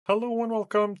Hello and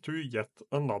welcome to yet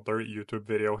another YouTube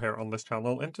video here on this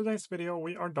channel. In today's video,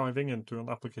 we are diving into an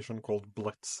application called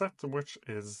Blitzit, which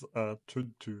is a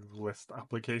to-do list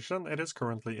application. It is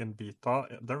currently in beta.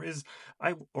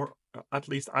 Or at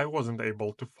least I wasn't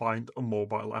able to find a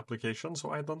mobile application,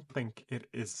 so I don't think it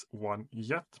is one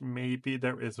yet. Maybe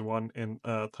there is one in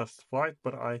test flight,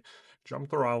 but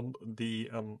jumped around the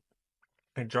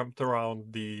I jumped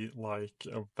around the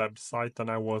website and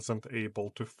I wasn't able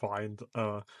to find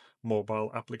a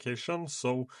mobile application.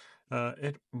 So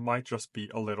it might just be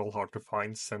a little hard to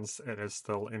find since it is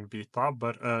still in beta,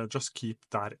 but just keep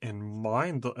that in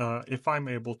mind. If I'm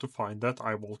able to find it,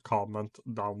 I will comment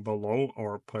down below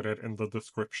or put it in the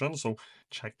description. So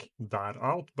check that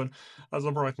out. But as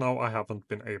of right now, I haven't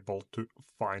been able to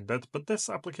find it. But this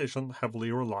application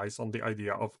heavily relies on the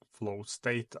idea of flow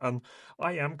state, and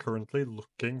I am currently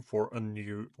looking for a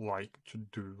new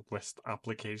to-do list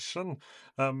application,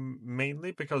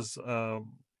 mainly because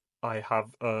I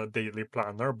have a daily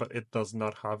planner, but it does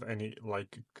not have any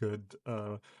good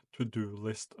to-do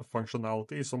list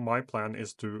functionality. So my plan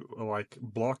is to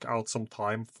block out some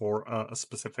time for a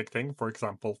specific thing, for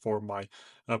example, for my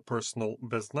personal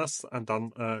business, and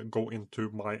then go into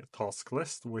my task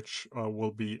list, which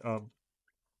will be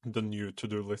the new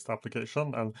to-do list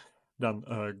application, and then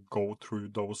go through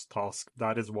those tasks.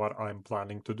 That is what I'm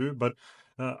planning to do. But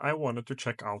I wanted to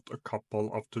check out a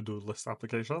couple of to-do list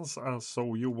applications.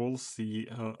 So you will see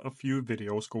a few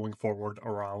videos going forward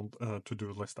around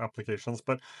to-do list applications.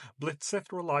 But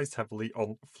Blitzit relies heavily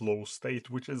on flow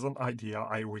state, which is an idea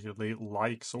I really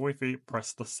like. So if we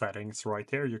press the settings right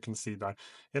here, you can see that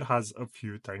it has a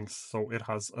few things. So it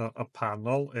has a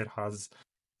panel, it has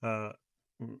uh,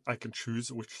 I can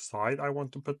choose which side I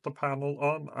want to put the panel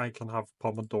on. I can have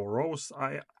pomodoros.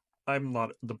 I'm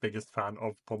not the biggest fan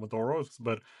of pomodoros,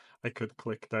 but I could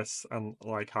click this and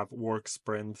have work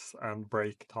sprints and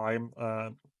break time.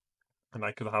 And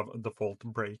I could have a default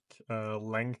break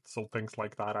length, so things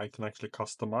like that I can actually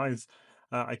customize.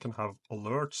 I can have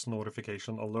alerts,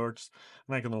 notification alerts,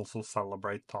 and I can also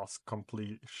celebrate task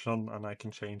completion, and I can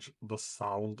change the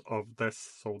sound of this.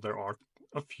 So there are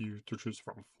a few to choose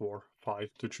from, 4, 5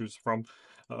 to choose from.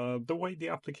 The way the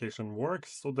application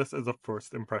works, so this is a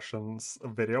first impressions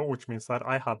video, which means that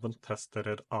I haven't tested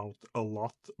it out a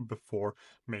lot before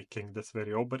making this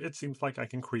video, but it seems like I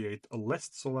can create a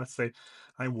list. So let's say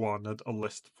I wanted a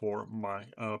list for my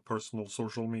personal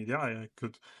social media. I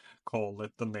could call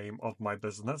it the name of my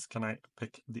business. Can I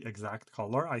pick the exact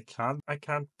color? I can. I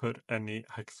can't put any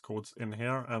hex codes in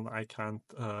here, and I can't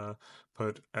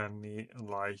put any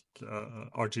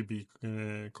RGB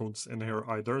codes in here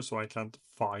either. So I can't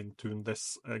fine tune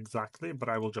this exactly, but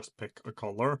I will just pick a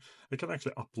color. I can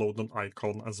actually upload an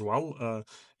icon as well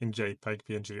in JPEG,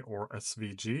 PNG, or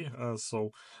SVG.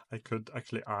 So I could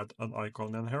actually add an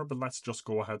icon in here, but let's just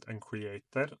go ahead and create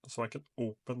it. So I can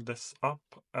open this up,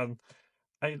 and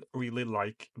I really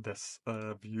like this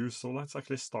view. So let's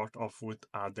actually start off with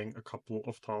adding a couple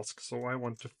of tasks. So I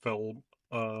want to film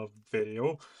a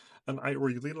video, and I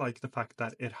really like the fact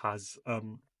that it has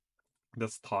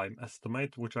this time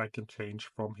estimate, which I can change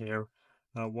from here.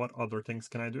 What other things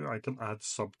can I do? I can add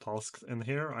subtasks in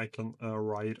here. I can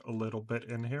write a little bit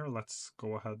in here. Let's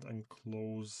go ahead and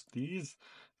close these.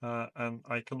 And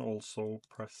I can also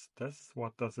press this.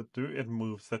 What does it do? It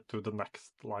moves it to the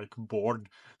next board.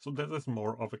 So this is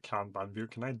more of a Kanban view.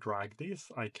 Can I drag these?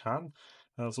 I can.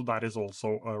 So that is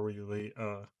also a really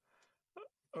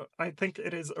I think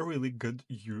it is a really good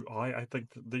UI. I think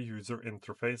the user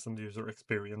interface and the user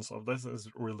experience of this is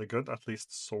really good, at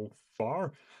least so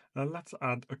far. Let's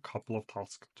add a couple of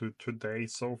tasks to today.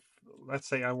 So let's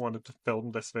say I wanted to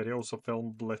film this video. So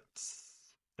film Blitz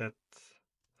it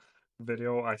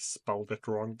video. I spelled it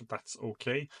wrong, but that's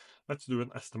okay. Let's do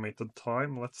an estimated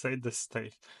time. Let's say this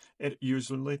take. It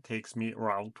usually takes me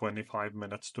around 25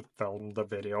 minutes to film the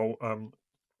video.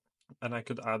 And I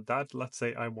could add that. Let's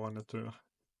say I wanted to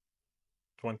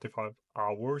 25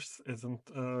 hours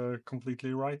isn't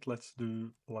completely right. Let's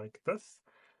do like this.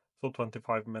 So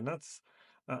 25 minutes.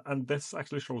 And this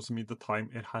actually shows me the time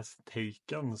it has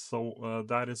taken. So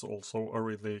that is also a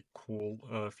really cool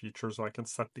feature. So I can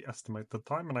set the estimated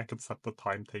time and I can set the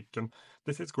time taken.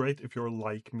 This is great if you're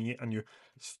like me and you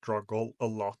struggle a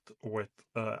lot with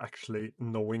actually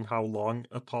knowing how long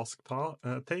a task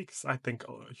takes. I think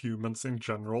humans in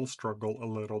general struggle a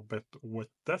little bit with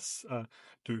this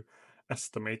to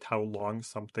estimate how long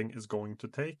something is going to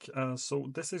take. So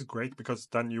this is great because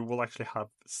then you will actually have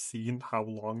seen how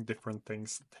long different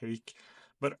things take.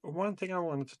 But one thing I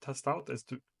wanted to test out is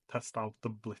to test out the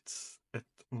Blitz it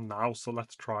now. So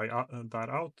let's try that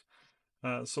out.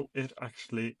 So it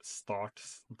actually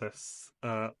starts this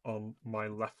on my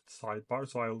left sidebar.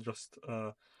 So I'll just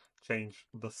change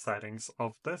the settings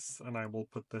of this, and I will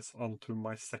put this onto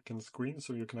my second screen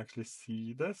so you can actually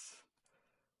see this.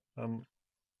 Um,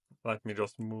 Let me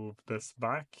just move this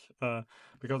back,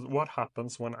 because what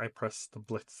happens when I press the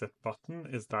Blitzit button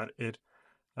is that it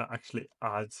actually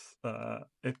adds,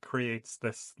 it creates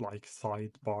this like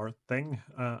sidebar thing,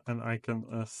 and I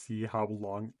can see how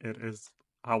long it is,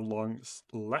 how long's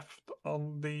left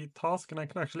on the task, and I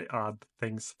can actually add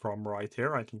things from right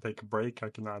here. I can take a break, I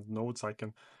can add notes, I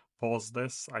can pause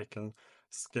this, I can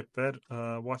skip it.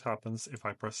 What happens if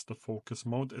I press the focus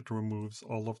mode? It removes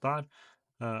all of that.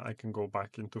 I can go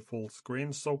back into full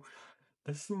screen. So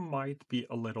this might be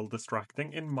a little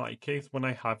distracting. In my case, when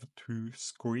I have two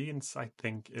screens, I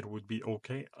think it would be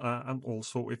okay. And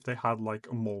also, if they had like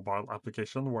a mobile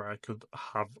application where I could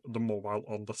have the mobile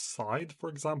on the side, for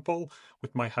example,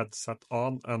 with my headset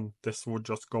on, and this would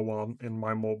just go on in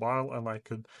my mobile, and I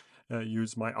could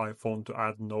use my iPhone to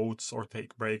add notes or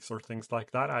take breaks or things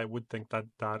like that, I would think that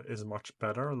that is much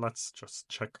better. Let's just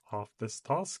check off this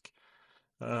task.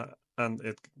 Uh, and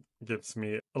it gives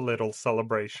me a little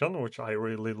celebration, which I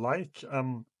really like.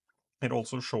 It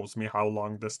also shows me how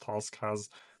long this task has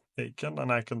taken,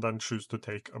 and I can then choose to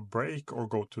take a break or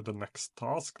go to the next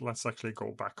task. Let's actually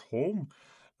go back home.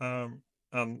 Um,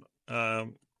 and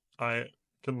I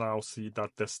can now see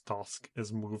that this task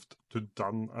is moved to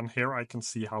done, and here I can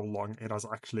see how long it has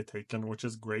actually taken, which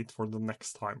is great for the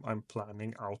next time I'm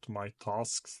planning out my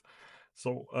tasks.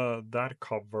 So that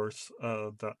covers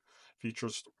the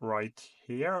features right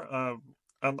here.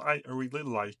 And I really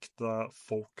like the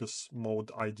focus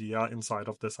mode idea inside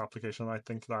of this application. I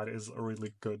think that is a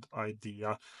really good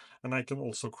idea. And I can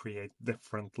also create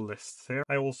different lists here.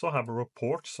 I also have a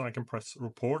report, so I can press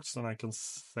reports and I can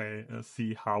say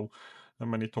see how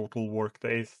many total work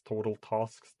days, total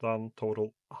tasks done,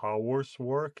 total hours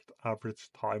worked,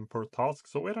 average time per task.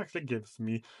 So it actually gives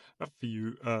me a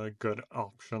few good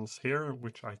options here,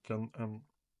 which I can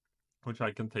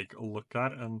take a look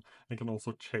at, and I can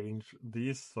also change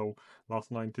these. So last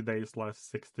 90 days,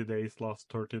 last 60 days, last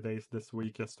 30 days, this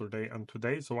week, yesterday, and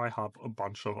today. So I have a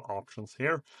bunch of options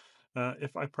here.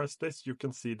 If I press this, you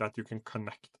can see that you can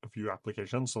connect a few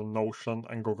applications. So Notion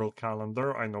and Google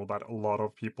Calendar. I know that a lot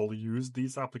of people use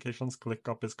these applications.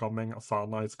 ClickUp is coming,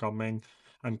 Asana is coming,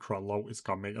 and Trello is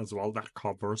coming as well. That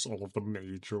covers all of the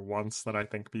major ones that I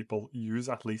think people use,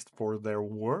 at least for their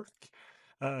work.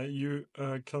 You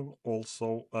can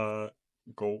also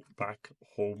go back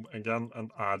home again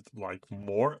and add like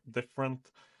more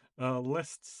different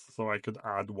lists. So I could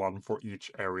add one for each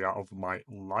area of my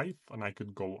life, and I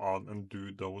could go on and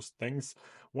do those things.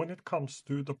 When it comes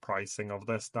to the pricing of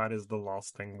this, that is the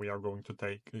last thing we are going to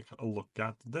take a look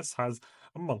at. This has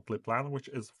a monthly plan, which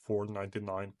is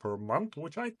 $4.99 per month,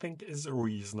 which I think is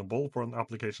reasonable for an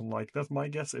application like this. My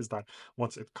guess is that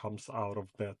once it comes out of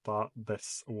beta,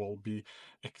 this will be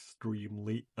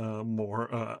extremely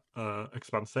more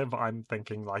expensive. I'm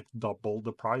thinking like double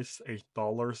the price,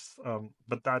 $8.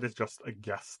 But that is just a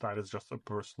guess. That is just a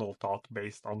personal thought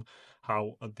based on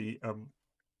how the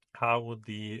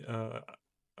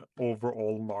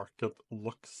overall market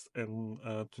looks in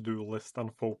to-do list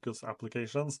and focus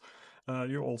applications.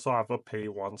 You also have a pay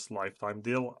once lifetime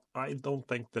deal. I don't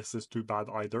think this is too bad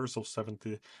either. So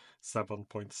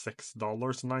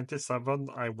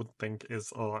 $77.6.97 I would think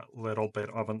is a little bit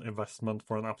of an investment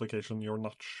for an application you're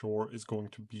not sure is going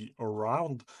to be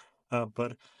around.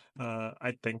 But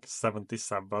I think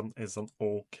 77 is an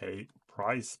okay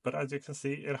price. But as you can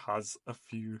see, it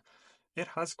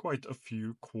has quite a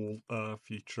few cool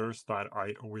features that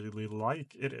I really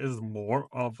like. It is more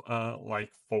of a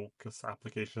like focus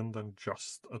application than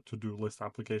just a to-do list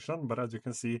application, but as you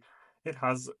can see, it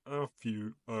has a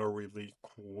few really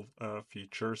cool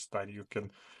features that you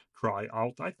can try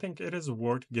out. I think it is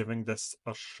worth giving this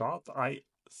a shot. I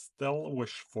still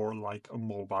wish for like a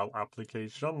mobile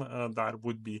application. That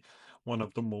would be one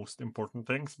of the most important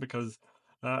things because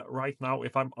right now,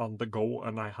 if I'm on the go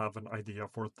and I have an idea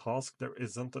for a task, there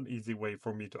isn't an easy way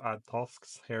for me to add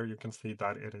tasks. Here you can see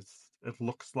that it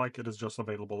looks like it is just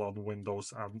available on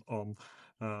Windows and on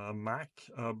Mac.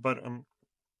 But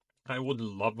I would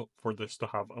love for this to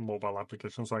have a mobile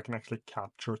application so I can actually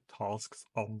capture tasks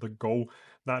on the go.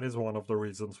 That is one of the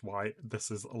reasons why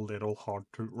this is a little hard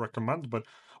to recommend. But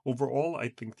overall, I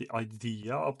think the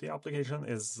idea of the application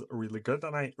is really good,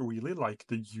 and I really like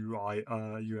the UI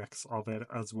UX of it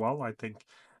as well. I think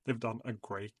they've done a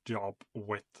great job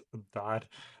with that.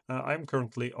 I'm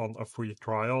currently on a free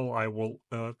trial. I will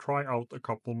try out a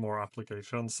couple more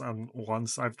applications, and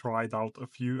once I've tried out a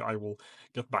few, I will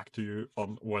get back to you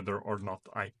on whether or not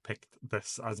I picked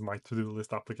this as my to-do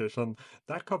list application.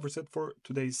 That covers it for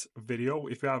today's video.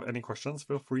 If you have any questions,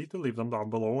 feel free to leave them down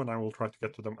below, and I will try to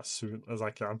get to them as soon as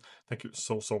I can. Thank you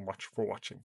so much for watching.